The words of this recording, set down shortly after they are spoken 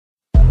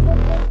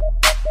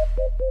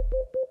Bitch,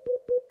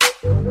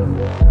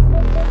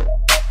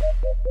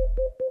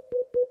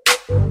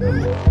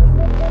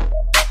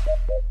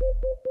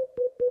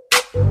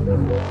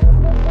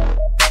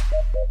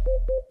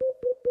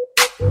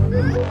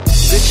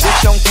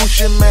 I'm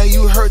Gucci, man,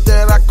 you heard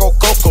that I go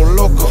Coco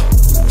Loco.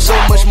 So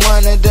much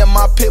money that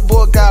my pit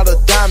boy got a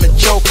diamond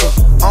choker.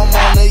 I'm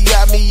on the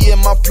yacht, me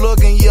and my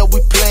plug, and yeah, we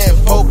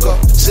playing poker.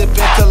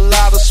 Sipping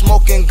colada,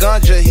 smoking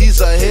ganja, he's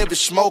a heavy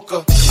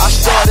smoker. I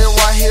started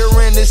right here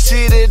in the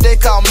city, they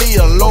call me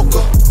a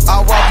local.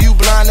 I rob you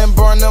blind and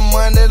burn the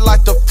money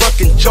like the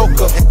fucking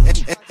Joker.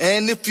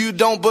 And if you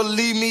don't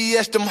believe me,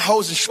 ask them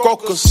hoes and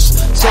strokers.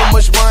 So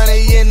much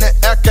money in the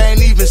air,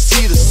 can't even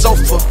see the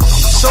sofa.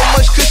 So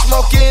much good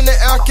smoke in the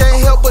air,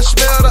 can't help but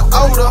smell the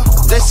odor.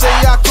 They say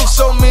I cook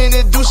so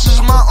many deuces,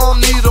 my arm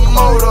need a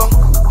motor.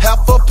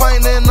 Half a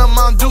pint in the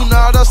Mountain Dew,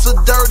 now that's a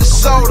dirty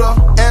soda.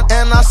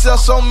 And I sell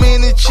so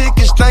many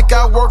chickens, think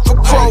I work for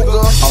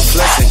Kroger. I'm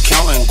flexing,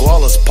 counting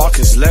gualas,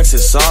 pockets,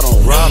 Lexus, I don't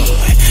ride them.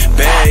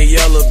 Bad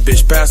yellow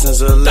bitch,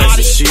 passeng's a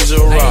Lexus, she's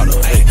a rider.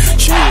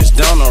 She is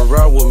down the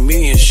road with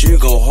me and she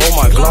gon' hold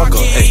my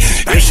Glocker.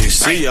 If she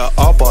see her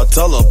up, I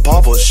tell her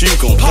Papa, she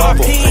gon' pop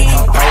her.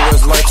 I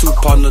was like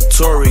Tupac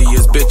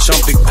Notorious, bitch, I'm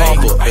Big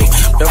Papa.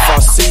 If I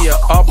see her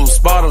up, I'm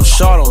spot him,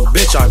 shot him,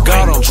 bitch, I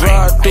got him.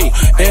 Drive through,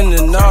 in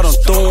and out, I'm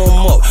throw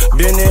him up.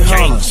 Benny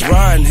Hunters,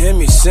 riding him,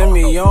 he send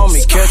me on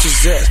me, catch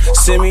his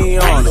ass, send me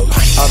on him.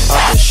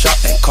 I've been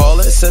shot and call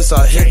it since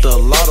I hit the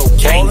lotto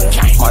ballin'.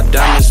 My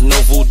diamonds no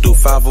voodoo,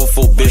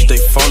 504 bitch, they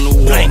from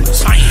New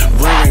Orleans.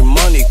 Bringing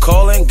money,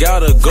 calling,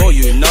 gotta go,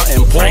 you not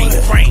important.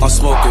 I'm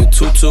smoking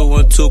tutu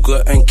and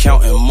tuka and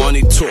counting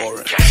money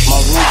touring. My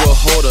Ruger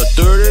hold a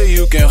 30,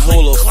 you can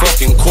hold a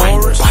fucking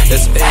chorus.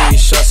 That's 80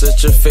 shots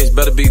at your face,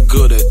 better be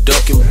good at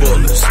ducking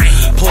bullets.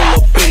 Pull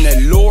up in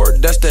that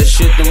Lord, that's that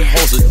shit them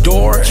hoes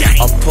adore.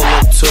 I pull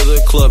up to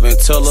the club and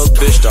tell a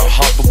bitch to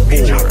hop aboard.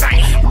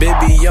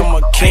 Baby, I'm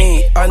a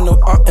king, I know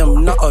I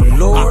am not a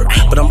lord,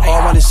 but I'm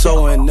already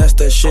so, and that's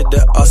that shit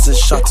that us and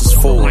shots is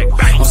for.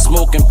 I'm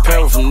smoking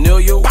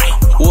paraphernalia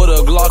with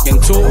a Glock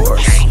and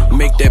tours.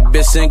 Make that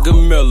bitch sing a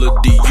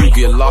melody, you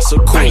get lots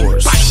of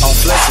chords. I'm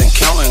flexing,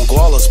 counting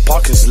gualas,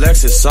 pockets,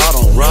 Lexus, I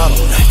don't ride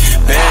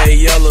them. Bad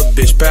yellow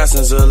bitch,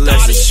 passeng's a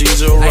Lexus,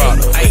 she's a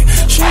rider.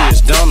 She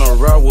is down the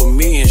road with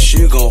me and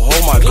she gon'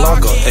 hold my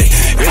Glocker.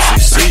 If she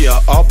see her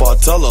up, I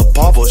tell her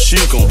Papa, she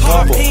gon'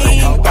 pop her.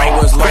 I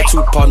was like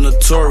Tupac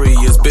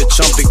Notorious, bitch,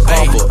 I'm Big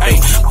Papa.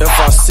 If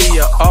I see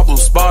her up, I'm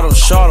spot him,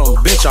 shot him,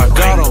 bitch, I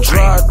got him.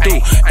 Drive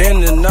through,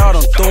 in and out,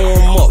 I'm throw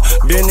him up.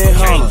 Benny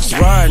Hunters,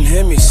 riding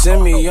him, he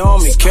send me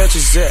on me, catch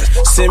his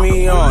ass, send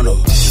me on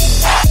him.